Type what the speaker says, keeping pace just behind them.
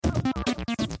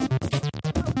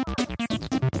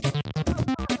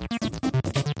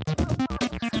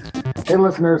Hey,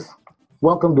 listeners,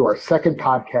 welcome to our second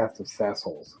podcast of SaaS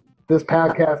Holes. This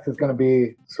podcast is going to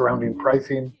be surrounding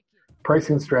pricing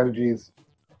strategies,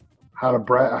 how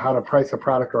to price a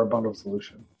product or a bundled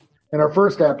solution. In our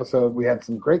first episode, we had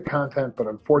some great content, but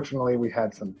unfortunately, we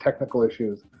had some technical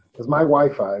issues because my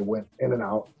Wi-Fi went in and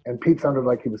out, and Pete sounded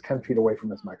like he was 10 feet away from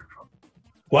his microphone.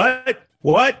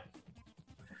 What?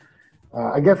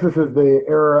 I guess this is the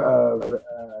era of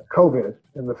COVID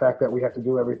and the fact that we have to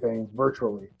do everything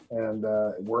virtually, and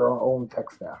we're our own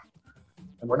tech staff,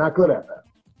 and we're not good at that,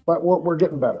 but we're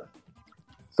getting better.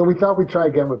 So we thought we'd try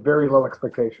again with very low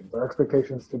expectations. Our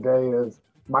expectations today is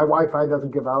my Wi-Fi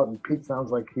doesn't give out, and Pete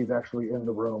sounds like he's actually in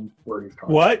the room where he's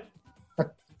talking. What?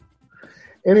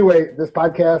 Anyway, this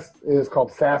podcast is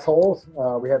called SaaS Holes.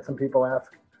 We had some people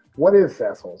ask, what is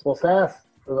SaaS Holes? Well, SaaS,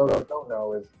 for those who don't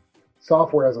know, is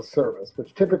software as a service,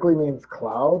 which typically means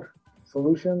cloud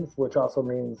solutions, which also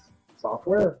means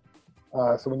software.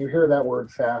 So when you hear that word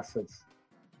SaaS,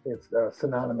 it's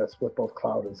synonymous with both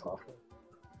cloud and software.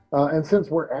 And since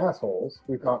we're assholes,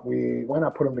 we thought why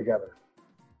not put them together?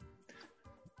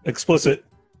 Explicit.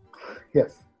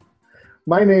 Yes.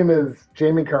 My name is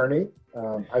Jamie Carney.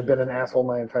 I've been an asshole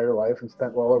my entire life and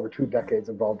spent well over 2 decades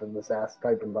involved in this ass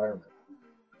type environment.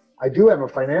 I do have a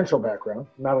financial background.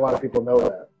 Not a lot of people know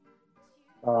that.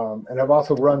 And I've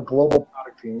also run global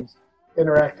product teams,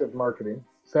 interactive marketing,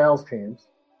 sales teams,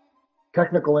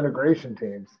 technical integration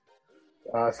teams,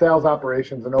 sales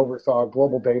operations, and oversaw a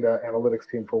global data analytics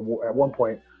team for, at one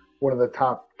point, one of the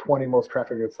top 20 most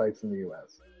trafficked sites in the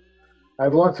U.S.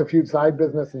 I've launched a few side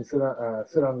business and sit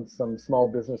on some small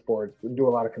business boards and do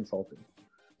a lot of consulting.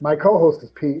 My co-host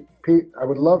is Pete. Pete, I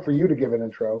would love for you to give an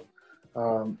intro.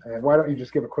 And why don't you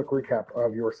just give a quick recap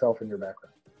of yourself and your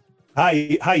background?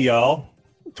 Hi, y'all.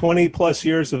 20 plus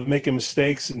years of making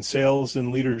mistakes in sales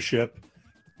and leadership,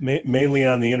 mainly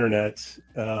on the internet.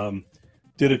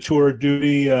 Did a tour of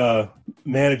duty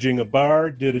managing a bar,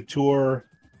 did a tour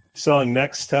selling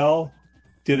Nextel,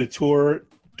 did a tour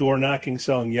door knocking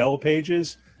selling Yellow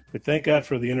Pages, but thank God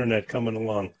for the internet coming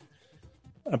along.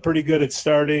 I'm pretty good at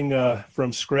starting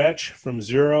from scratch, from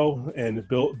zero, and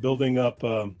building up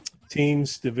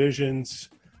teams, divisions,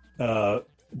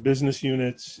 business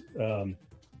units,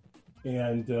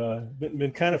 and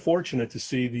been kind of fortunate to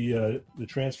see the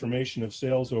transformation of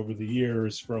sales over the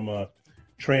years from a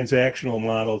transactional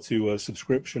model to a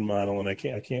subscription model, and I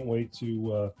can't wait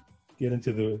to get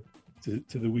into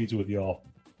the weeds with y'all.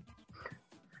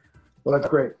 Well, that's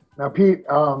great. Now, Pete,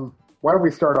 why don't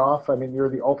we start off? I mean, you're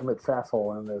the ultimate sasshole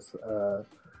on this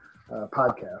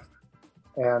podcast,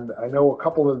 and I know a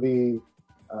couple of the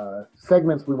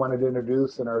segments we wanted to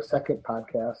introduce in our second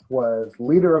podcast was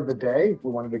Leader of the Day.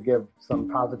 We wanted to give some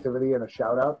positivity and a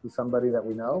shout out to somebody that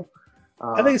we know.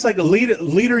 I think it's like a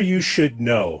leader you should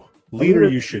know. Leader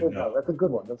you should know. That's a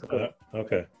good one.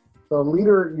 Okay. So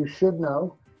leader you should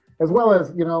know, as well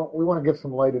as, we want to give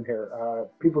some light in here.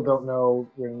 People don't know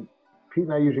when Pete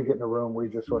and I usually get in a room, we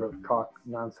just sort of talk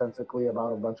nonsensically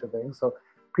about a bunch of things. So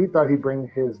Pete thought he'd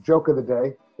bring his joke of the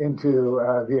day into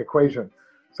the equation.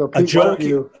 So Pete, a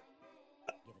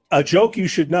joke you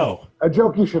should know. A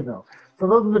joke you should know. So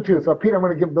those are the two. So Pete, I'm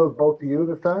going to give those both to you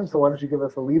this time. So why don't you give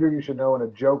us a leader you should know and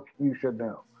a joke you should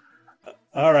know?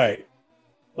 All right.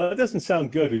 Well, it doesn't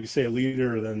sound good if you say a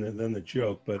leader than the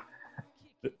joke,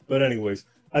 but anyways,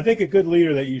 I think a good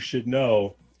leader that you should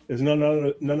know is none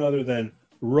other than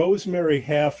Rosemary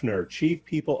Hafner, Chief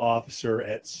People Officer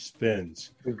at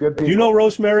Spins. Do you know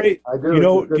Rosemary? I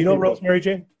do. Do you know Rosemary,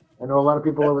 Jane? I know a lot of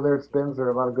people over there at Spins. There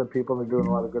are a lot of good people. They're doing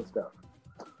a lot of good stuff.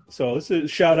 So this is a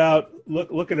shout out.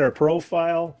 Look at her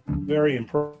profile. Very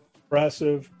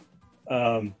impressive.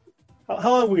 How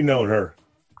long have we known her?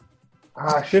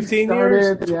 15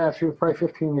 years? Yeah, she was probably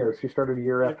 15 years. She started a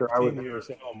year after I was. 15 years.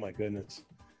 Oh, my goodness.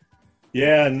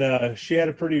 Yeah, and she had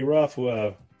a pretty rough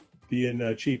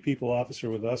being Chief People Officer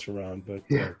with us around.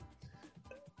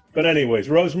 But anyways,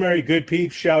 Rosemary, good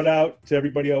peep. Shout out to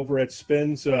everybody over at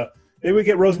Spins. Maybe we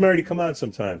get Rosemary to come on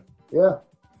sometime. Yeah.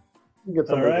 You get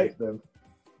somebody. All right. Spins.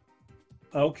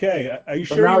 Okay. Are you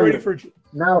sure you're ready for...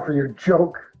 Now for your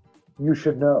joke you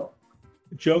should know.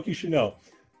 Joke you should know.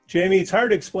 Jamie, it's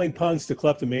hard to explain puns to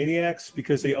kleptomaniacs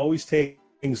because they always take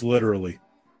things literally.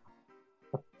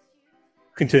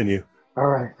 Continue. All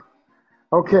right.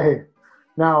 Okay.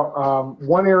 Now,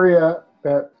 one area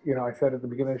that, I said at the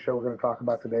beginning of the show we're going to talk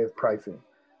about today is pricing.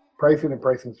 Pricing and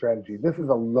pricing strategy. This is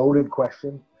a loaded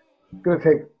question. It's going to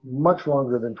take much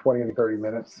longer than 20 to 30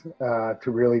 minutes to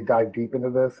really dive deep into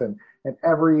this. And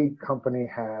every company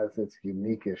has its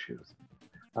unique issues.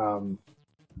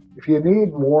 If you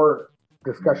need more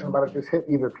discussion about it, just hit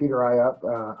either Pete or I up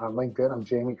on LinkedIn. I'm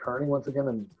Jamie Kearney once again,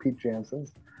 and Pete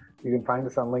Janssens. You can find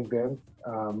us on LinkedIn,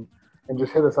 and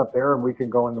just hit us up there, and we can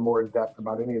go into more in depth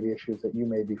about any of the issues that you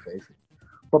may be facing.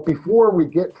 But before we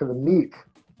get to the meat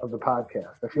of the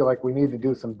podcast, I feel like we need to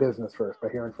do some business first by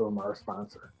hearing from our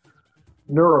sponsor,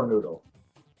 NeuroNoodle.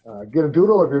 Get a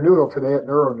doodle of your noodle today at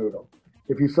NeuroNoodle.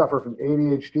 If you suffer from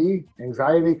ADHD,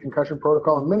 anxiety, concussion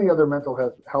protocol, and many other mental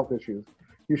health issues,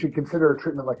 you should consider a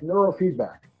treatment like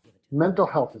neurofeedback. Mental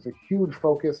health is a huge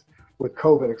focus with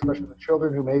COVID, especially with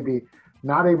children who may be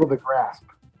not able to grasp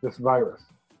this virus.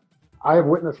 I have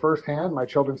witnessed firsthand my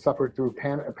children suffered through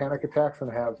panic attacks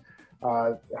and have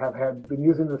been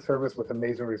using the service with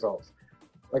amazing results.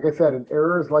 Like I said, in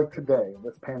eras like today,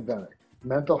 this pandemic,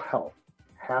 mental health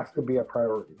has to be a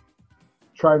priority.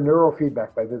 Try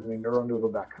neurofeedback by visiting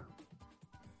neuronoodle.com.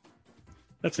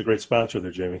 That's a great sponsor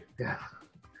there, Jamie. Yeah.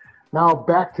 Now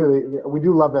back to we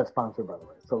do love that sponsor, by the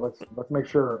way. So let's make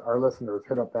sure our listeners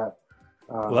hit up that.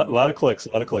 A lot of clicks.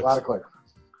 A lot of clicks.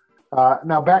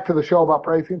 Now back to the show about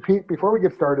pricing. Pete, before we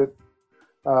get started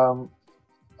on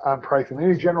pricing,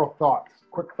 any general thoughts,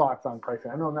 quick thoughts on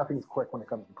pricing? I know nothing's quick when it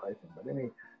comes to pricing, but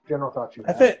any general thoughts you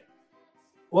have?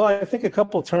 I think a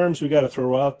couple terms we got to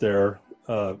throw out there.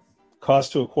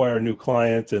 Cost to acquire a new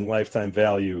client and lifetime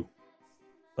value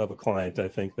of a client. I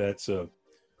think that's a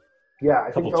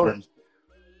couple terms.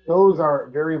 Those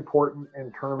are very important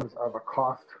in terms of a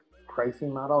cost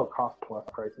pricing model, a cost plus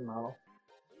pricing model,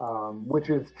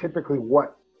 which is typically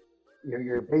what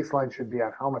your baseline should be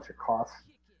on how much it costs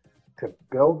to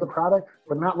build the product,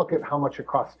 but not look at how much it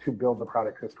costs to build the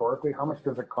product historically. How much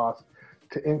does it cost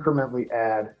to incrementally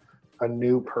add a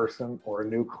new person or a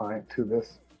new client to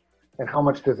this? And how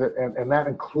much does it, and that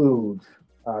includes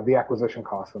the acquisition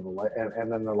cost of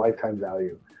and then the lifetime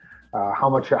value. How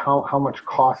much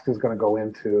cost is going to go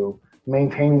into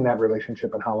maintaining that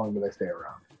relationship, and how long do they stay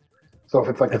around? So if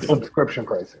it's like a subscription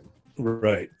pricing.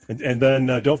 Right. And then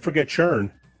don't forget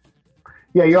churn.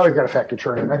 Yeah, you always got to factor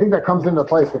churn in. I think that comes into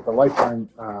place with the lifetime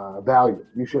value.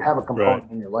 You should have a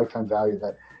component in your lifetime value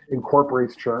that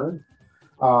incorporates churn.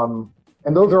 And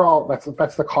those are all,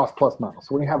 that's the cost plus model.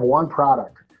 So when you have one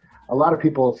product, a lot of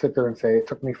people sit there and say, it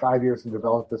took me 5 years to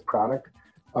develop this product,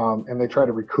 and they try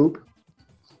to recoup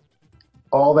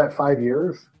all that 5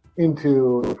 years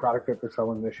into the product that they're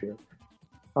selling this year.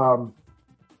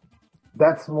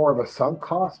 That's more of a sunk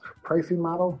cost pricing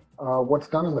model. What's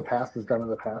done in the past is done in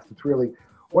the past. It's really,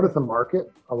 what does the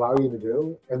market allow you to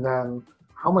do? And then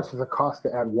how much does it cost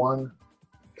to add 1,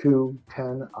 2,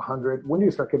 10, 100? When do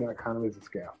you start getting economies of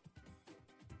scale?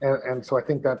 And so I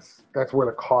think that's where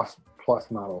the cost plus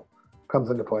model comes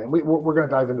into play. And we're going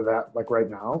to dive into that like right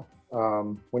now.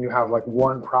 When you have like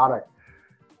one product,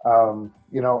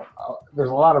 there's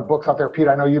a lot of books out there. Pete,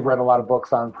 I know you've read a lot of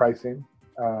books on pricing.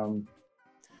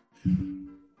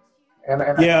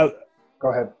 Yeah.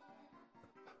 Go ahead.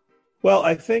 Well,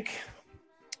 I think,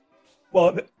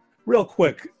 real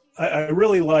quick, I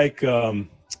really like, this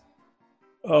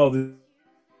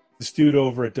dude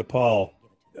over at DePaul.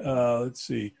 Let's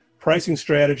see. Pricing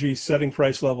strategy, setting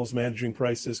price levels, managing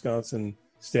price discounts, and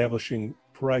establishing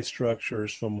price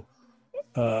structures from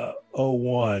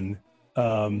 01.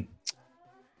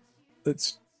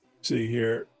 Let's see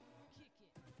here.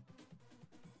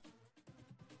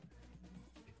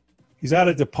 He's out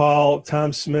of DePaul.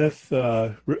 Tom Smith,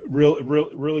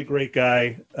 really great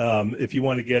guy. If you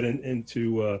want to get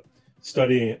into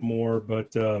studying it more, but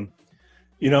to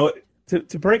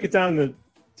break it down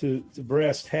to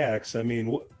brass tacks, I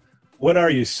mean, what are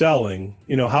you selling?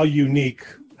 How unique,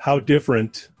 how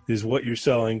different is what you're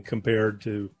selling compared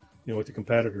to what the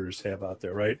competitors have out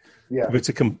there, right? Yeah. If it's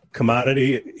a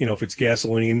commodity, if it's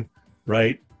gasoline,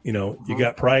 right? You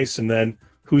got price, and then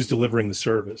who's delivering the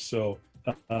service. So,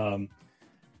 when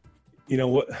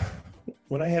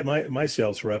I had my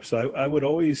sales reps, I would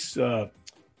always talk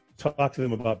to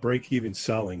them about break-even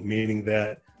selling, meaning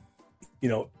that,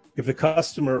 if the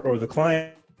customer or the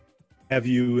client have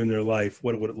you in their life,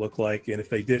 what would it look like? And if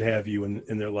they did have you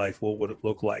in their life, what would it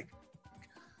look like?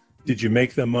 Did you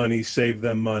make them money, save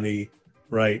them money,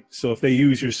 right? So if they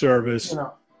use your service,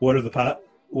 what are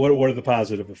the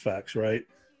positive effects, right?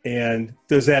 And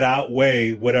does that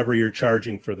outweigh whatever you're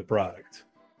charging for the product?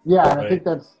 Yeah, and right? I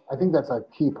think that's a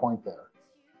key point there.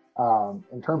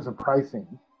 In terms of pricing,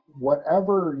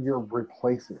 whatever you're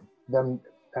replacing, them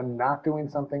not doing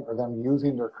something or them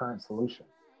using their current solution,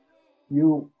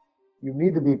 you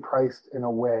need to be priced in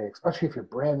a way, especially if you're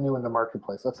brand new in the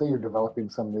marketplace. Let's say you're developing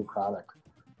some new product.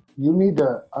 You need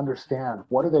to understand,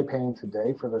 what are they paying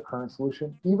today for their current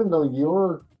solution, even though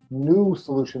your new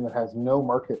solution that has no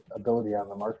market ability on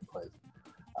the marketplace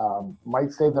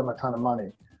might save them a ton of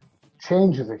money.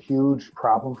 Change is a huge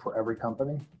problem for every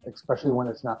company, especially when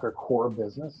it's not their core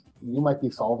business. You might be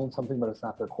solving something, but it's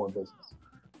not their core business.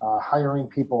 Hiring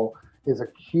people is a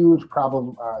huge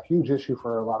problem, huge issue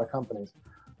for a lot of companies.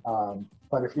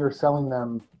 But if you're selling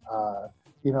them, a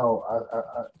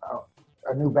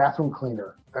new bathroom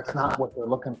cleaner, that's not what they're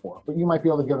looking for. But you might be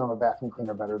able to give them a bathroom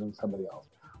cleaner better than somebody else.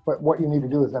 But what you need to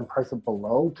do is then price it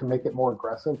below to make it more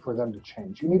aggressive for them to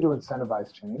change. You need to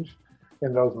incentivize change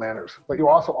in those manners. But you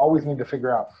also always need to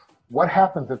figure out what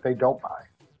happens if they don't buy.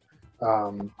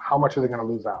 How much are they going to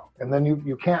lose out? And then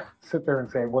you can't sit there and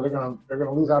say, well, they're going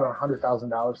to lose out on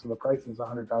 $100,000, so the price is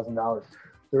 $100,000.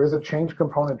 There is a change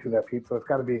component to that, Pete. So it's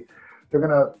got to be,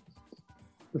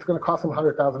 it's going to cost them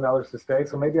 $100,000 to stay.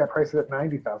 So maybe I price it at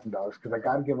 $90,000 because I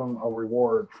got to give them a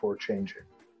reward for changing.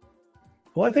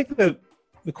 Well, I think the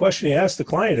question you ask the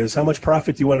client is, how much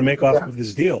profit do you want to make off of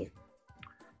this deal?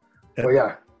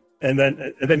 And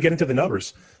then get into the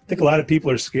numbers. I think a lot of people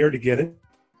are scared to get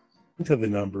into the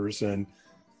numbers, and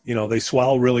they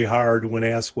swallow really hard when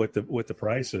asked what the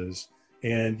price is.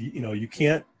 And you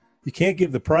can't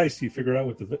give the price till you figure out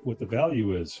what the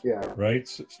value is. Yeah. Right.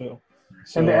 So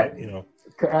to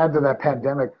add to that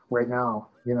pandemic right now,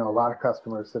 a lot of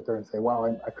customers sit there and say, wow,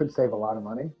 I could save a lot of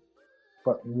money,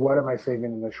 but what am I saving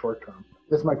in the short term?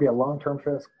 This might be a long-term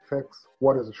fix.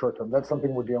 What is a short term? That's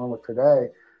something we're dealing with today.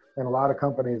 And a lot of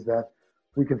companies that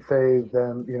we could save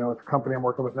them, it's a company I'm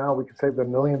working with now, we could save them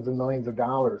millions and millions of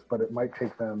dollars, but it might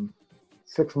take them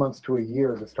 6 months to a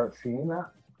year to start seeing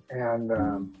that. And,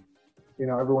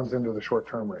 everyone's into the short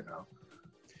term right now.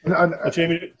 Well,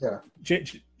 Jamie,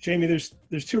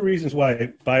 there's two reasons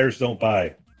why buyers don't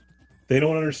buy. They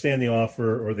don't understand the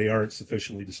offer, or they aren't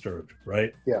sufficiently disturbed,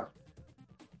 right? Yeah.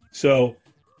 So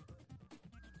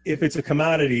if it's a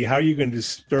commodity, how are you going to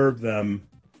disturb them,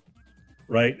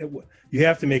 right? You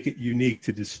have to make it unique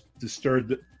to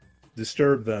disturb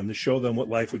them, to show them what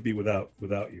life would be without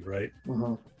you, right?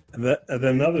 Mm-hmm. And then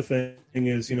another thing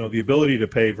is, the ability to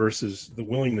pay versus the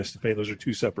willingness to pay. Those are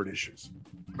two separate issues.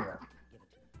 Yeah.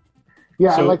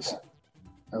 Yeah, so, I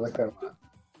like that a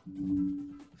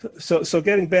lot. So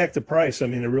getting back to price, it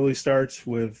really starts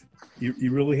with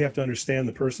you really have to understand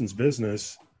the person's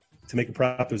business to make a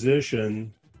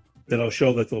proposition that'll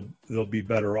show that they'll be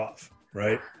better off,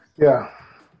 right? Yeah.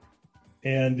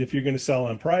 And if you're going to sell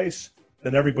on price,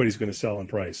 then everybody's going to sell on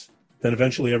price. Then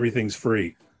eventually everything's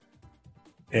free.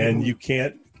 And you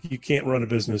can't run a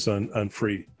business on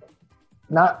free.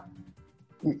 Not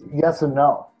yes and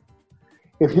no.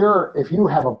 If you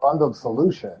have a bundled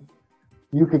solution,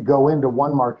 you could go into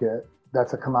one market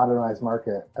that's a commoditized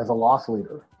market as a loss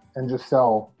leader and just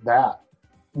sell that,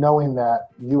 knowing that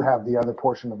you have the other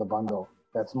portion of the bundle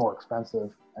that's more expensive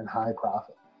and high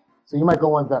profit. So you might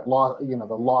go into that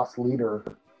the loss leader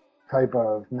type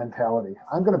of mentality.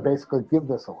 I'm going to basically give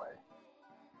this away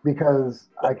because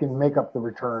I can make up the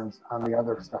returns on the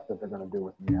other stuff that they're going to do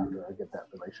with me after I get that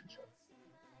relationship.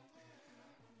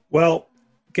 Well,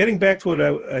 getting back to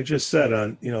what I just said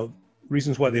on,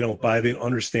 reasons why they don't buy, they don't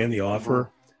understand the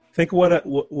offer. Think what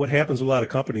happens with a lot of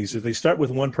companies is they start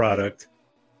with one product,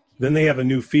 then they have a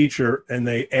new feature and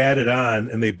they add it on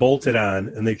and they bolt it on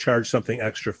and they charge something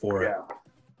extra for it. Yeah.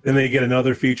 Then they get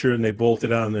another feature and they bolt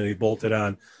it on and they bolt it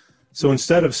on. So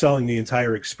instead of selling the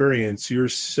entire experience, you're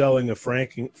selling a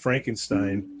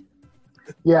Frankenstein.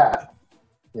 Yeah.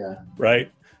 Yeah.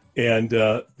 Right. And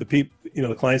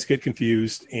the clients get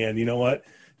confused, and you know what?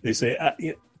 They say, I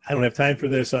don't have time for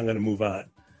this. I'm going to move on.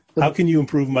 How can you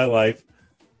improve my life?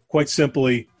 Quite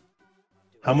simply,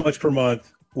 how much per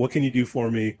month? What can you do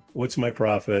for me? What's my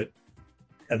profit?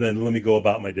 And then let me go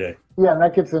about my day. Yeah, and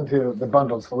that gets into the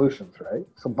bundled solutions, right?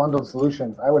 So bundled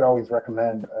solutions, I would always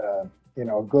recommend,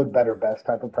 a good, better, best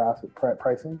type of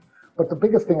pricing. But the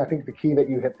biggest thing, I think the key that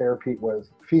you hit there, Pete,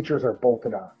 was features are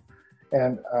bolted on.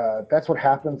 And that's what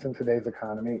happens in today's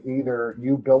economy. Either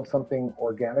you build something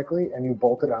organically and you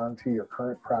bolt it on to your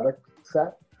current product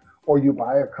set, or you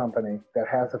buy a company that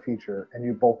has a feature and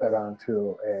you bolt that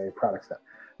onto a product set.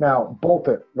 Now, bolt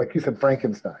it, like you said,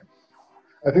 Frankenstein.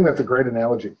 I think that's a great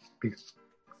analogy because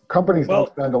companies don't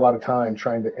spend a lot of time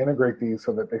trying to integrate these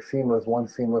so that they seem as one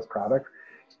seamless product.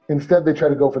 Instead, they try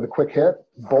to go for the quick hit,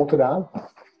 bolt it on,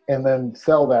 and then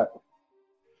sell that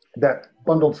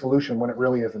bundled solution when it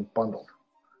really isn't bundled.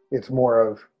 It's more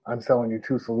of, I'm selling you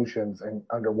two solutions and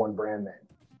under one brand name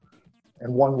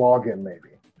and one login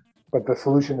maybe, but the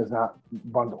solution is not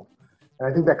bundled. And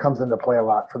I think that comes into play a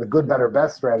lot for the good, better,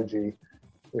 best strategy.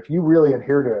 If you really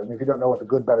adhere to it, and if you don't know what the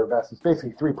good, better, best, it's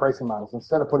basically three pricing models.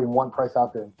 Instead of putting one price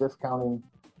out there and discounting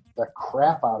the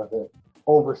crap out of it,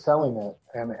 overselling it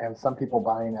and some people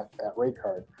buying at rate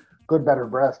card. Good, better,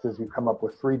 best is you come up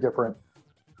with 3 different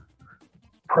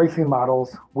pricing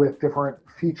models with different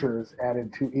features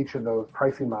added to each of those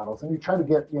pricing models. And you try to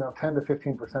get, 10 to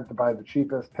 15% to buy the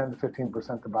cheapest, 10 to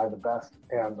 15% to buy the best,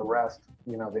 and the rest,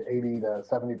 the 80 to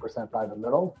 70% buy the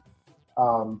middle.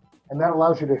 And that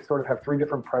allows you to sort of have 3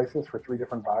 different prices for 3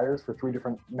 different buyers, for 3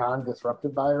 different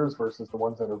non-disruptive buyers versus the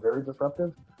ones that are very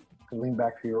disruptive. You can lean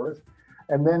back to yours.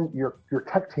 And then your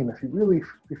tech team, if you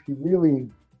really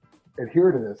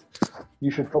adhere to this, you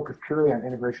should focus purely on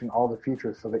integration all the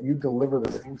features so that you deliver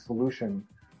the same solution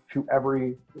to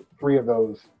every 3 of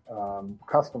those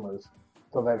customers,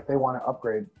 so that if they want to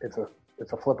upgrade, it's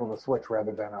a flip of a switch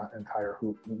rather than an entire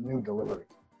new delivery.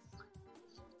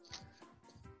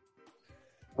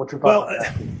 What's your thought on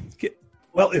that?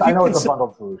 Well, if I know it's a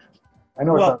bundled solution. I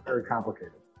know it's not very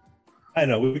complicated. I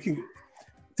know we can,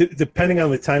 depending on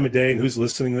the time of day and who's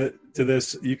listening to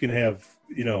this, you can have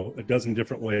a dozen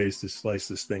different ways to slice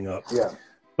this thing up. Yeah.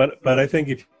 But I think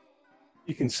if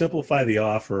you can simplify the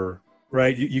offer,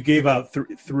 right? You gave out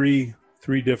three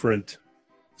different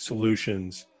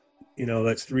solutions.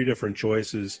 That's 3 different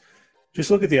choices.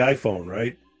 Just look at the iPhone,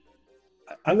 right?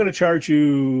 I'm going to charge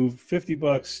you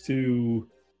 $50 to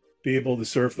be able to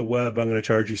surf the web. I'm going to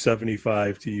charge you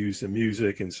 $75 to use the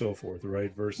music and so forth,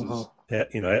 right? Versus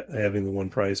having the one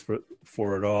price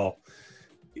for it all.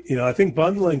 I think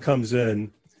bundling comes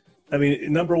in. I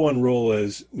mean, number one rule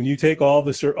is when you take all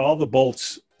the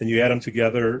bolts and you add them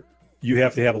together, you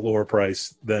have to have a lower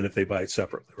price than if they buy it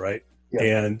separately, right? Yeah.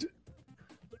 And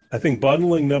I think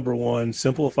bundling, number one,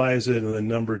 simplifies it, and then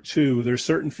number 2, there's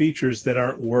certain features that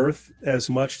aren't worth as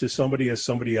much to somebody as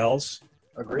somebody else.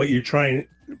 Agreed.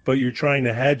 But you're trying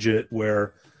to hedge it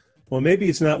where, well, maybe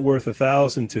it's not worth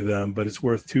 $1,000 to them, but it's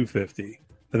worth $250.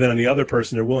 And then on the other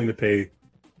person, they're willing to pay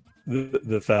the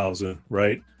 $1,000,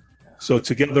 right? So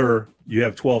together you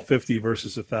have $1,250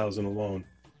 versus $1,000 alone,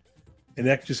 and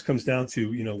that just comes down to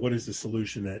what is the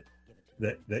solution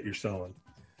that you're selling.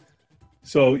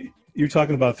 So you're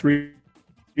talking about 3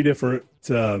 different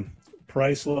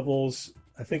price levels.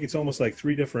 I think it's almost like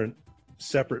 3 different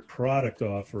separate product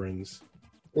offerings.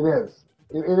 It is.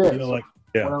 It is. What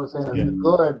I was saying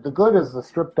is the good is the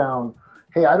stripped down.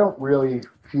 Hey, I don't really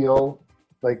feel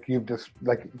like you've just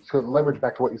to leverage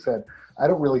back to what you said. I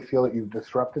don't really feel that you've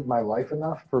disrupted my life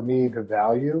enough for me to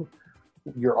value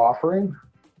your offering,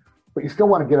 but you still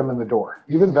want to get them in the door.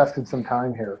 You've invested some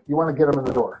time here. You want to get them in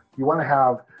the door. You want to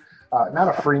have not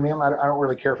a freemium. I don't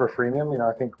really care for freemium.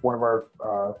 I think one of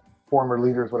our former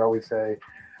leaders would always say,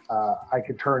 I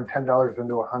could turn $10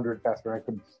 into 100 faster than I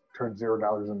could turn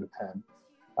 $0 into 10.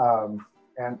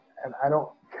 And I don't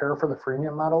care for the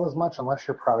freemium model as much unless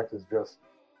your product is just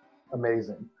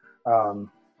amazing.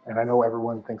 And I know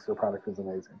everyone thinks their product is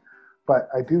amazing, but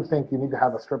I do think you need to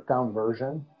have a stripped down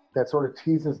version that sort of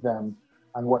teases them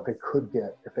on what they could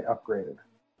get if they upgraded.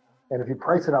 And if you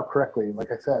price it out correctly,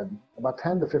 like I said, about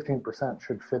 10 to 15%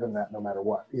 should fit in that no matter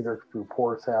what, either through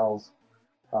poor sales,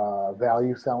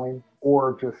 value selling,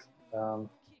 or just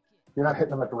you're not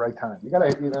hitting them at the right time. You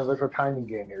gotta, there's a timing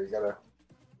game here. You gotta,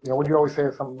 what do you always say?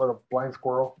 Something about a blind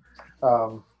squirrel.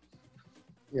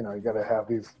 You gotta have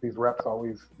these reps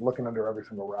always looking under every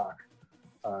single rock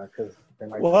because they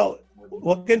might. Well,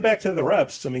 getting back to the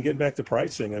reps. I mean, getting back to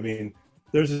pricing. I mean,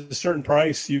 there's a certain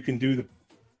price you can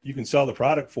sell the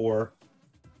product for.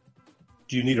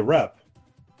 Do you need a rep?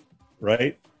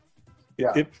 Right?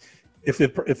 Yeah. If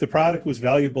the product was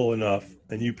valuable enough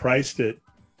and you priced it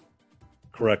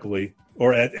correctly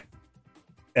or at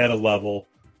a level,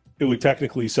 it would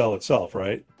technically sell itself,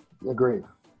 right? Agreed.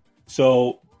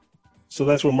 So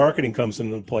that's where marketing comes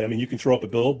into play. I mean, you can throw up a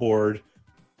billboard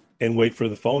and wait for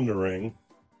the phone to ring,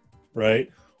 right?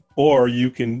 Or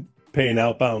you can pay an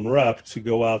outbound rep to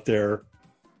go out there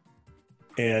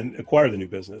and acquire the new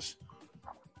business.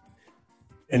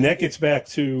 And that gets back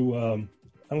to,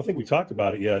 I don't think we talked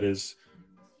about it yet, is,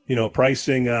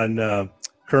 pricing on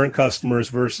current customers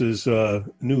versus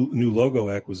new logo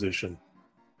acquisition.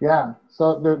 Yeah.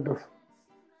 So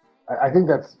I think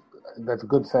that's a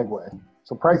good segue.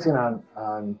 So pricing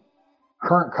on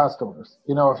current customers,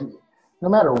 if no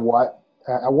matter what,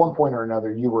 at one point or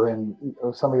another,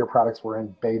 some of your products were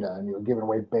in beta and you were giving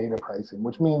away beta pricing,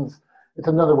 which means it's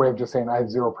another way of just saying I have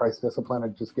zero price discipline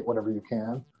and just get whatever you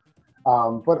can.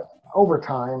 But over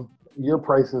time, your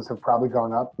prices have probably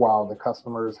gone up while the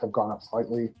customers have gone up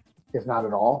slightly, if not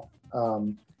at all.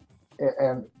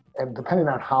 And depending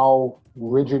on how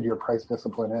rigid your price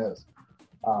discipline is,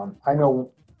 I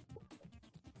know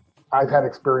I've had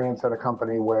experience at a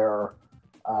company where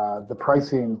the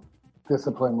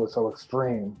discipline was so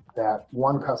extreme that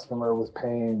one customer was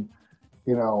paying,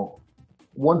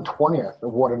 1/20th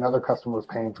of what another customer was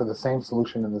paying for the same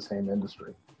solution in the same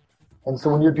industry. And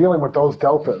so when you're dealing with those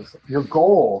deltas, your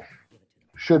goal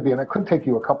should be, and it could take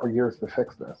you a couple of years to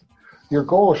fix this, your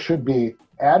goal should be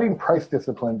adding price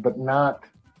discipline, but not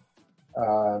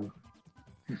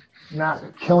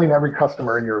killing every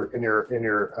customer in your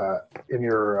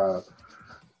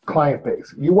client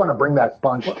base. You want to bring that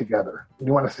bunch together.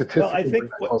 You want to statistically bring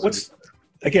that closer together.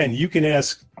 Again, you can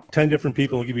ask 10 different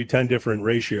people and give you 10 different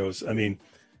ratios. I mean,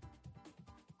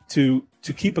 to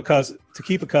keep a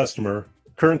customer,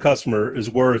 current customer is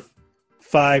worth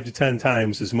 5 to 10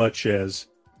 times as much as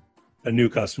a new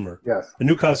customer. Yes. A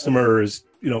new customer is,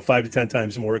 5 to 10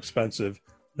 times more expensive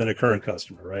than a current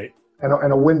customer, right?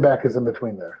 And a win back is in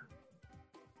between there.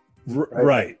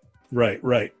 Right.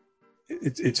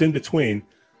 It's in between.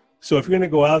 So if you're going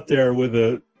to go out there with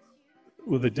a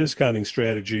discounting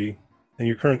strategy and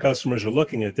your current customers are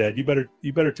looking at that, you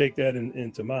better take that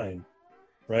into mind,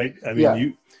 right? I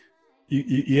mean,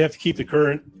 you have to keep the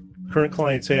current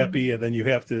clients happy, and then you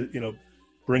have to,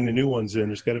 bring the new ones in.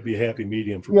 There's got to be a happy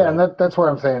medium for both. And that's where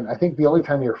I'm saying, I think the only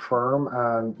time you're firm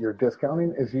on your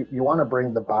discounting is you want to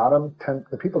bring the bottom 10,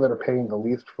 the people that are paying the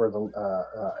least for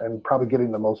and probably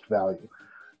getting the most value,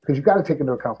 because you've got to take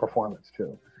into account performance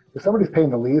too. If somebody's paying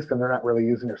the least and they're not really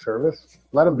using your service,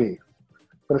 let them be.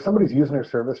 But if somebody's using your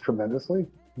service tremendously,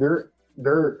 they're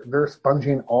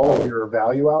sponging all of your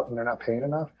value out and they're not paying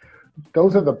enough.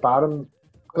 Those are the bottom.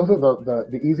 Those are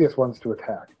the easiest ones to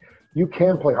attack. You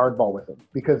can play hardball with them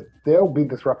because they'll be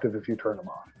disruptive if you turn them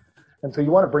off. And so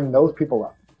you want to bring those people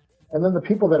up. And then the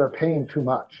people that are paying too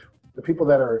much, the people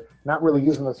that are not really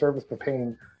using the service but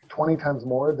paying 20 times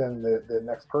more than the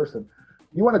next person,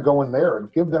 you want to go in there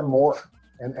and give them more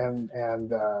and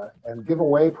give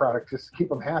away product just to keep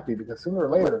them happy, because sooner or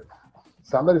later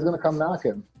somebody's going to come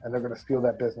knocking and they're going to steal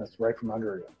that business right from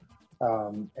under you.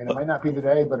 And it might not be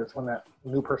today, but it's when that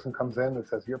new person comes in that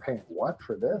says, "You're paying what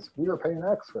for this? We were paying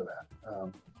X for that."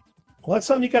 Well, that's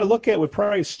something you got to look at with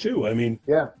price too. I mean,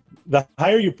 the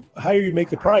higher you make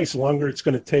the price, the longer it's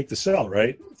going to take to sell,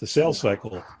 right? The sales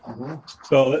cycle. Mm-hmm.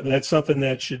 So that's something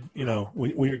that should,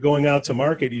 when you're going out to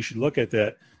market, you should look at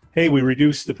that. Hey, we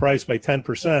reduced the price by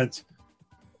 10%.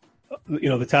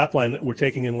 The top line, we're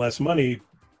taking in less money,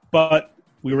 but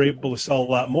we were able to sell a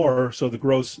lot more, so the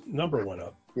gross number went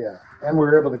up. Yeah, and we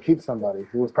were able to keep somebody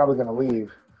who was probably going to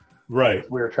leave. Right.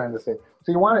 We were trying to say.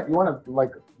 So you want to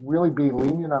like really be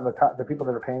lenient on the people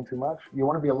that are paying too much. You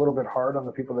want to be a little bit hard on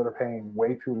the people that are paying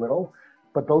way too little.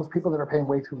 But those people that are paying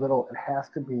way too little, it has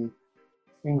to be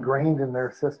ingrained in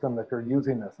their system that they're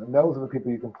using this, and those are the people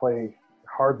you can play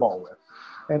hardball with.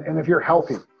 And if you're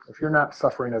healthy, if you're not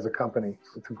suffering as a company,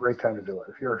 it's a great time to do it.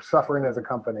 If you're suffering as a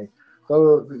company,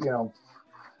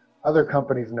 other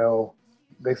companies know,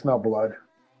 they smell blood.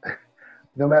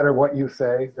 No matter what you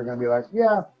say, they're going to be like,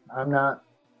 "Yeah, I'm not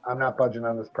budging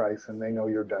on this price," and they know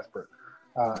you're desperate.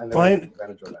 And they're taking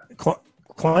advantage of that.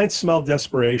 Clients smell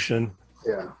desperation.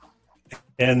 Yeah.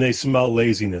 And they smell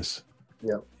laziness.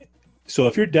 Yeah. So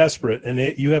if you're desperate and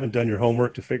you haven't done your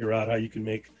homework to figure out how you can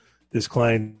make this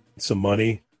client some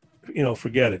money,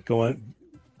 forget it. Go on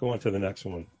to the next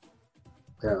one.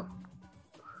 Yeah.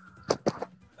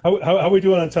 How are we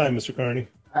doing on time, Mr. Carney?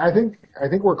 I think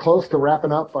we're close to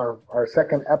wrapping up our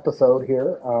second episode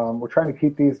here. We're trying to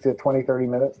keep these to 20, 30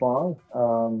 minutes long.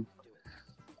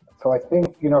 So I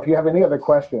think, if you have any other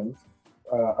questions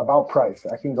about price,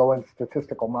 I can go into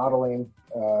statistical modeling,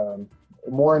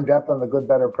 more in depth on the good,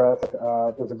 better, best.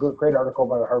 There's a great article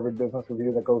by the Harvard Business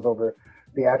Review that goes over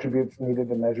the attributes needed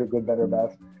to measure good, better,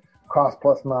 best, cost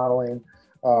plus modeling.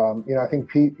 I think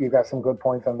Pete, you got some good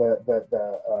points on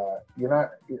you're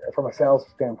not, from a sales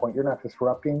standpoint, you're not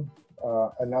disrupting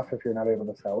enough if you're not able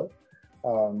to sell it.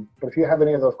 But if you have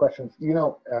any of those questions,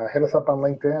 hit us up on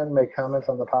LinkedIn, make comments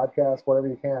on the podcast, whatever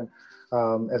you can,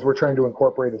 as we're trying to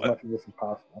incorporate as much of this as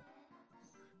possible.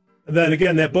 And then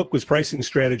again, that book was Pricing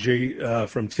Strategy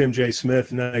from Tim J.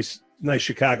 Smith, nice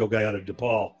Chicago guy out of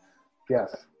DePaul.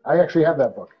 Yes, I actually have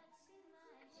that book.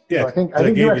 Yeah, so I think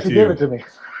you actually gave it to me.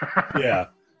 Yeah.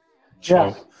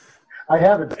 Yeah, I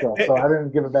have it still, so I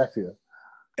didn't give it back to you.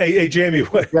 Hey, Jamie,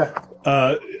 what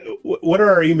are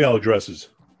our email addresses?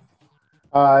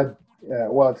 Well,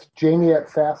 it's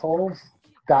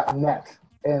jamie@sassholes.net,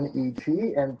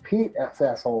 N-E-T, and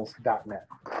pete@sassholes.net.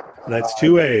 That's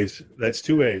two A's. That's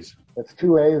two A's. That's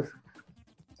two A's.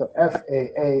 So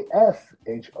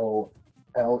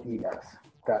SAASHOLES.NET.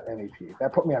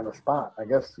 That put me on the spot. I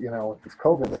guess, with this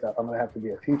COVID stuff, I'm going to have to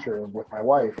be a teacher with my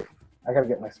wife. I got to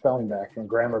get my spelling back and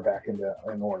grammar back in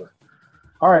order.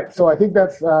 All right, so I think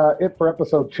that's it for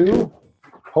episode 2.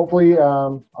 Hopefully,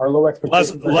 our low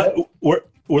expectations.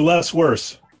 We're less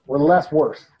worse. We're less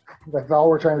worse. That's all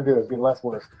we're trying to do is be less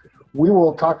worse. We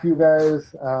will talk to you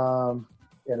guys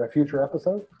in a future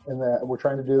episode, and we're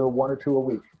trying to do 1 or 2 a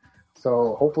week.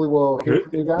 So hopefully we'll hear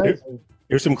from you guys.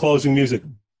 Here's some closing music.